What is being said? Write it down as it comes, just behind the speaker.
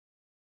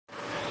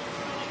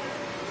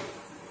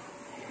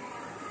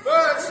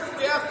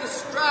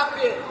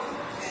in.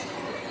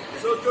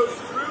 So it goes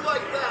through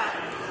like that,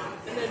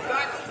 and then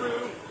back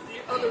through the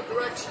other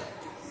direction.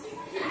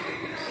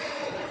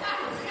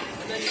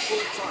 And then you pull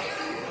it tight.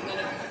 And then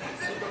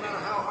so no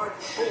matter how hard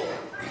you pull,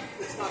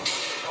 it's not going to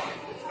come off.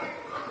 It's not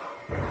going to come off.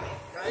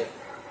 Okay?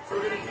 So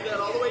we're going to do that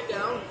all the way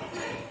down.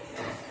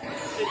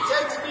 It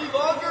takes me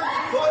longer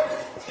to put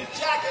the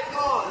jacket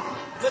on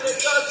than it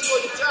does for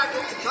the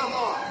jacket to come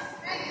off.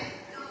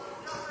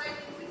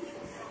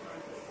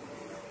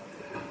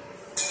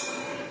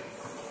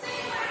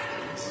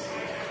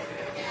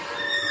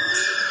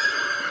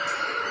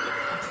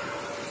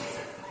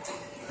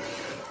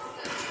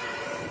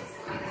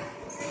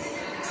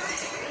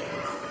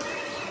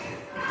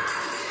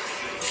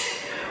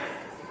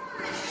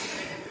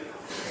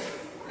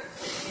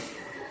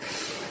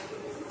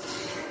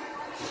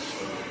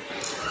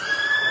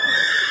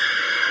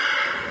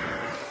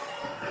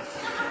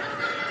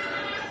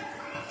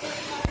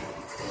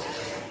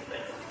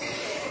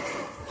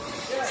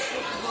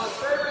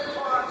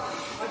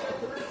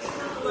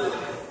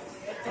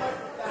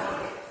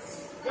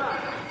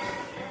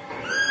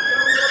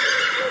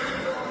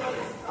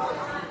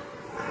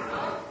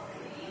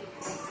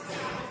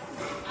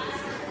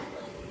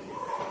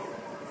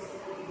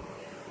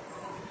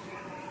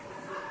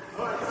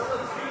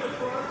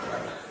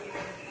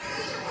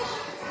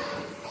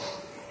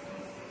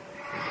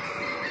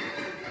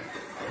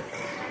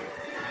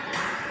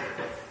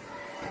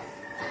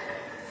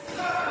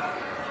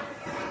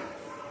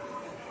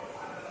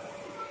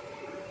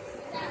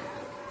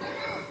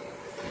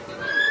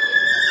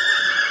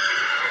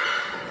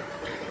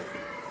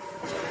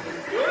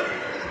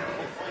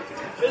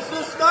 Is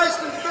this nice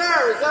and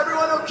fair? Is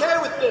everyone okay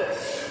with this?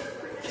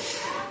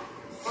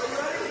 Are you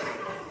ready?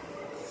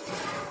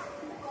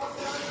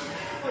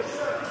 For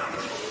sure.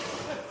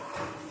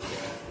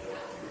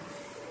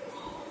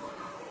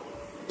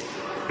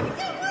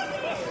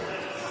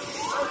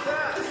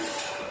 Okay.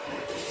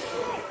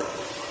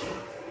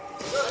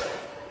 Good.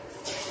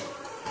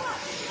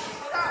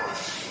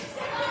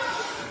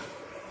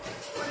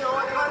 You know, I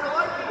kind of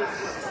like this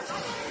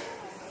one.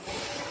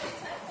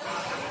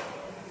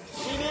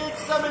 She needs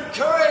some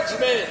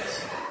encouragement.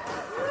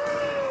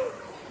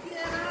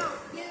 Get out,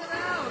 get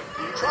out.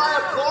 Try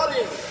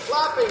applauding,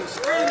 clapping,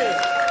 screaming.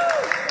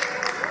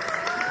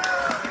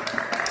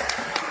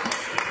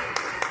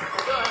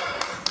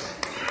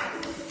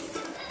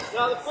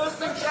 Now the first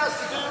thing she has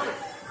to do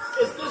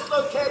is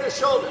dislocate her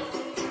shoulder.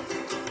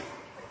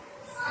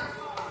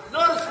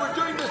 Notice we're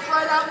doing this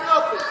right out in the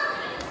open.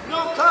 No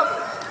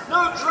covers,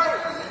 no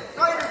drapes,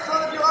 right in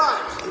front of your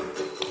eyes.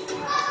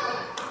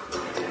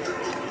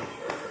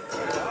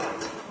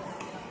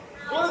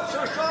 Once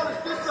her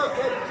shoulder's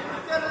dislocated, she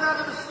can get it out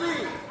of the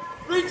sleeve.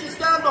 Reaches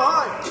down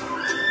behind.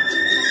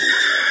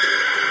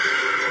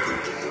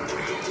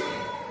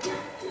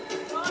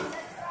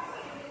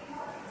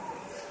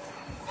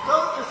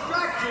 Don't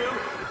distract you.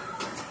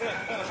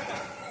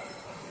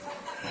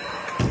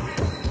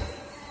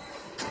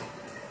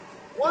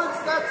 Once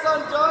that's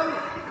undone,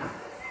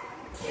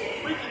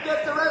 we can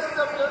get the rest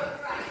of the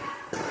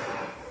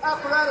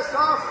apparatus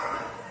off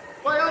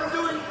by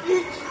undoing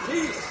each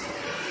piece.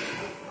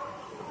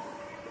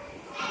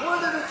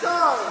 One at a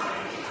time.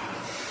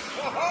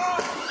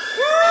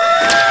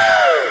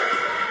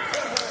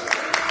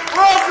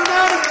 World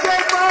renowned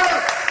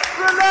skateboarders,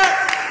 Renette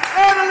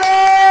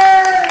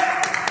Adelaide!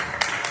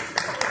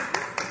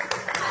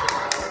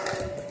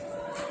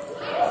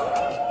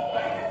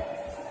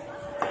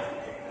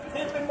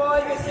 Keep in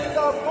mind this is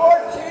our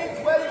 14th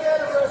wedding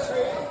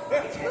anniversary.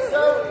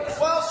 So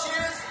while she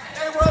is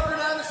a world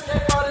renowned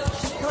skateboarder,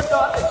 she could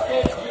not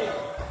escape you.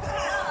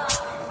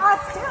 I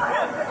still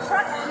have the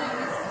truck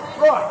keys.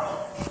 Right.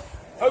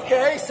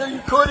 Okay, so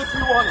you could if you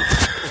wanted.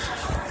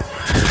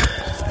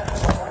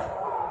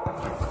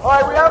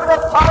 Alright, we have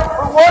enough time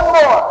for one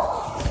more.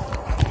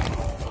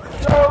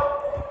 So,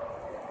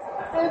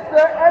 is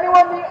there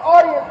anyone in the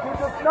audience who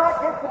does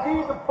not get to be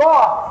the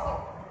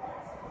boss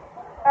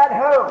at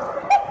home?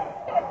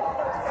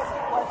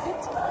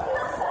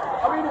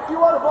 I mean, if you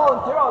want to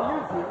volunteer, I'll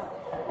use you.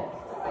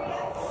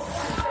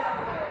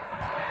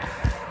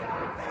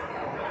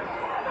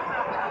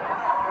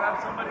 Grab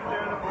somebody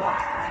there in the block.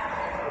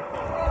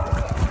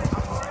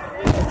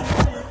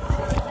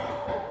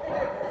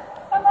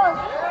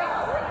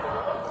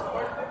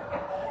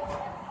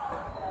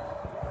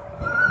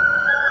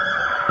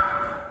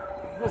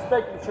 Just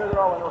making sure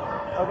they're all in order.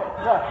 Okay,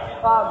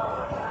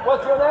 yeah.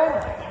 What's your name?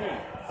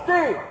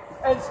 Steve.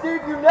 And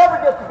Steve, you never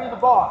get to be the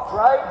boss,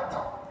 right?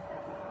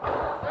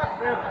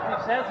 If he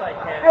says I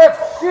can. If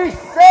she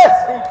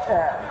says he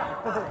can.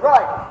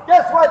 Right.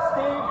 Guess what,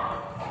 Steve?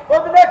 For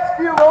the next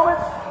few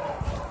moments,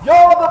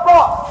 you're the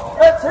boss.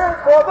 Let's hear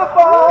it for the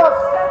boss.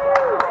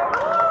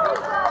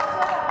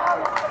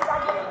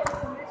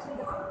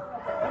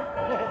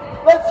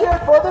 Let's hear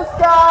it for the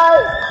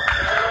sky.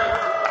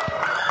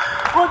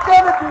 We're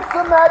gonna do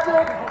some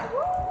magic.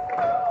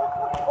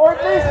 Or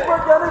at least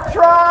we're gonna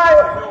try.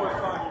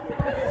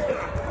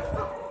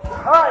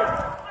 Alright.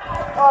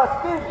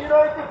 Steve, do you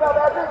know anything about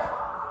magic?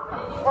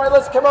 All right,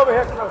 let's come over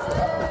here closer.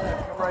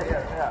 Come right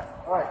here. Yeah.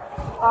 All right.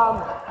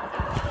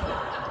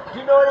 Do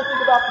you know anything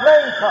about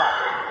playing cards?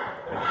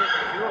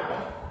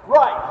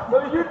 Right.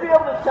 So you'd be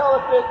able to tell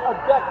if a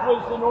deck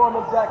was the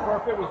normal deck or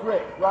if it was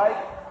rigged, right?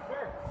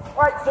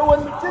 All right. So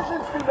when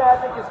magicians do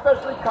magic,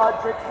 especially card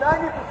tricks,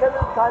 90% of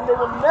the time they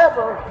will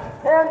never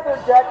hand their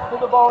deck to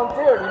the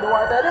volunteer. Do you know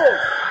why that is?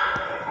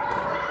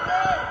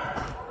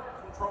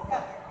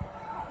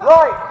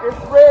 Right.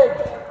 It's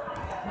rigged.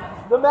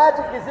 The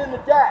magic is in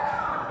the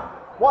deck.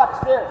 Watch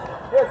this.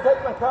 Here, take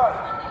my card.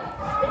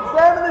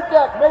 Examine the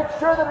deck. Make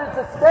sure that it's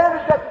a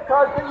standard deck of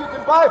cards that you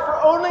can buy for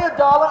only $1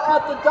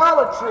 at the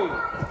Dollar Tree.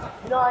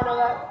 You know, I know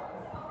that.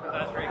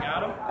 That's where you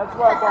got them? That's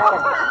where I bought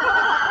them.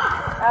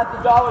 At the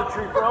Dollar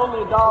Tree for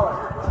only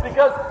 $1.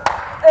 Because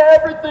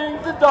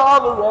everything's $1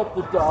 at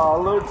the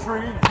Dollar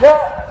Tree.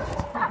 Yeah.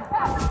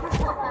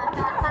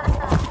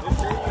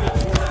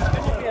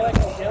 Did you get like a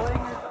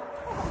shilling or something?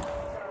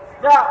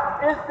 Now,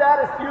 is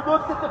that if you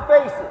looked at the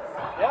faces?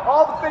 Yep.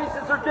 All the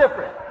faces are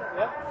different.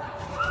 Yep.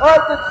 All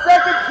right, the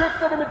second trick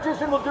that a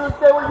magician will do is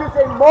they will use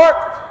a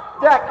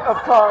marked deck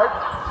of cards.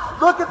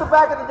 Look at the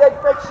back of the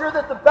deck. Make sure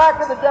that the back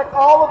of the deck,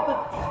 all of the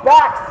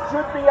backs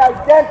should be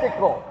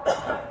identical.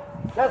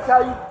 That's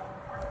how you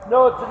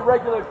know it's a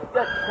regular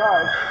deck of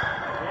cards.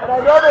 And I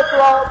know that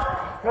they're all,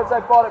 because I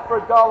bought it for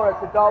 $1 at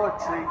the Dollar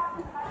Tree.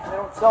 They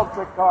don't sell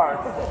trick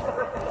cards.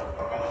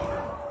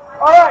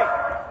 All right.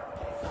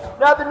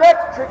 Now the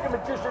next trick a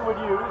magician would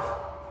use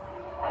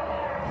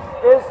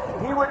is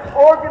he would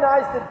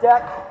organize the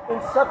deck in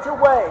such a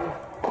way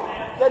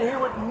that he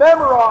would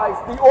memorize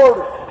the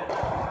order.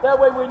 That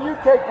way when you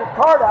take your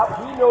card out,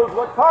 he knows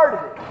what card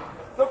it is.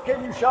 So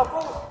can you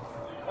shuffle?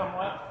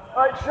 Somewhat.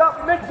 All right,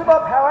 shuffle, mix them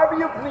up however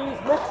you please.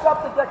 Mix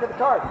up the deck of the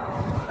cards.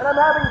 And I'm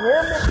having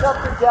him mix up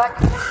the deck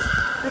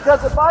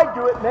because if I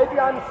do it, maybe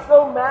I'm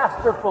so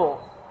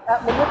masterful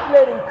at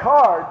manipulating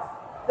cards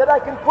that I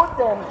can put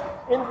them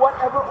in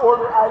whatever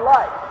order I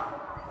like.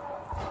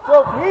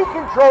 So if he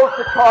controls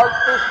the cards,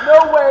 there's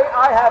no way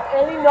I have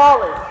any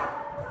knowledge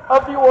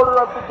of the order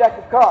of the deck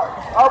of cards.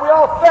 Are we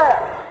all fair?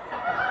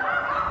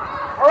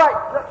 All right.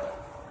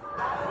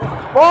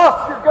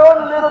 Boss, you're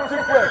going a little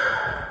too quick.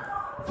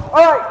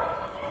 All right.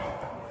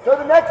 So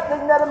the next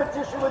thing that a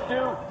magician would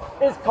do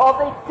is called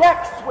a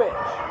deck switch.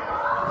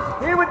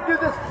 He would do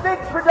this big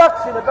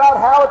production about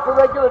how it's a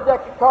regular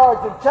deck of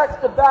cards and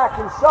check the back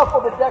and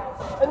shuffle the deck,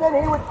 and then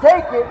he would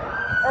take it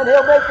and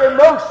he'll make a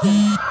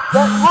motion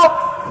that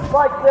looks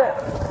like this.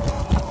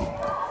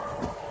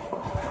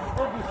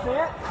 Did you see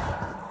it?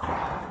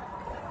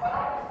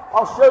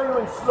 I'll show you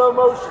in slow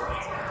motion.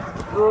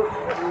 Look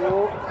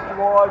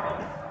like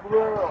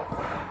this.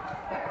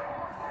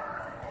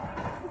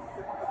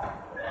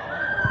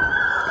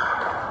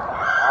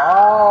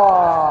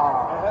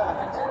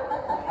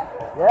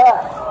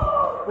 Yes.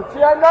 But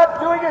see, I'm not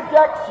doing a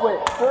deck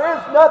switch. There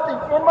is nothing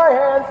in my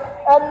hands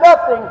and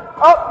nothing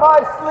up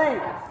my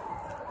sleeve.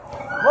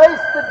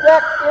 Place the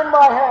deck in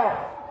my hand.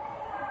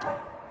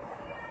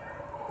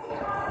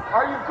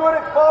 Are you good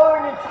at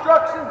following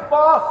instructions,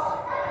 boss?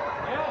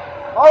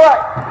 Yeah. All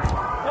right.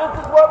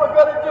 This is what we're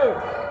going to do.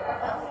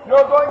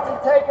 You're going to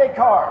take a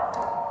card.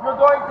 You're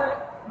going to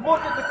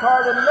look at the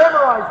card and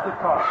memorize the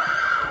card.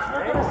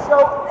 You're going to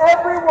show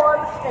everyone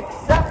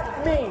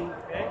except me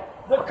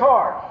the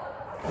card.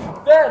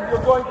 Then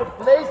you're going to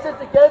place it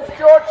against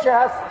your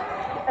chest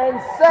and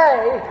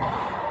say,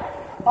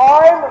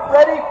 I'm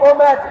ready for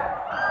magic.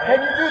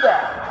 Can you do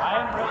that?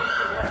 I am ready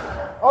for this.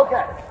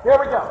 Okay, here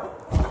we go.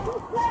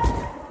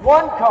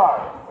 One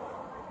card.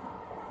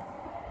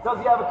 Does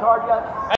he have a card yet?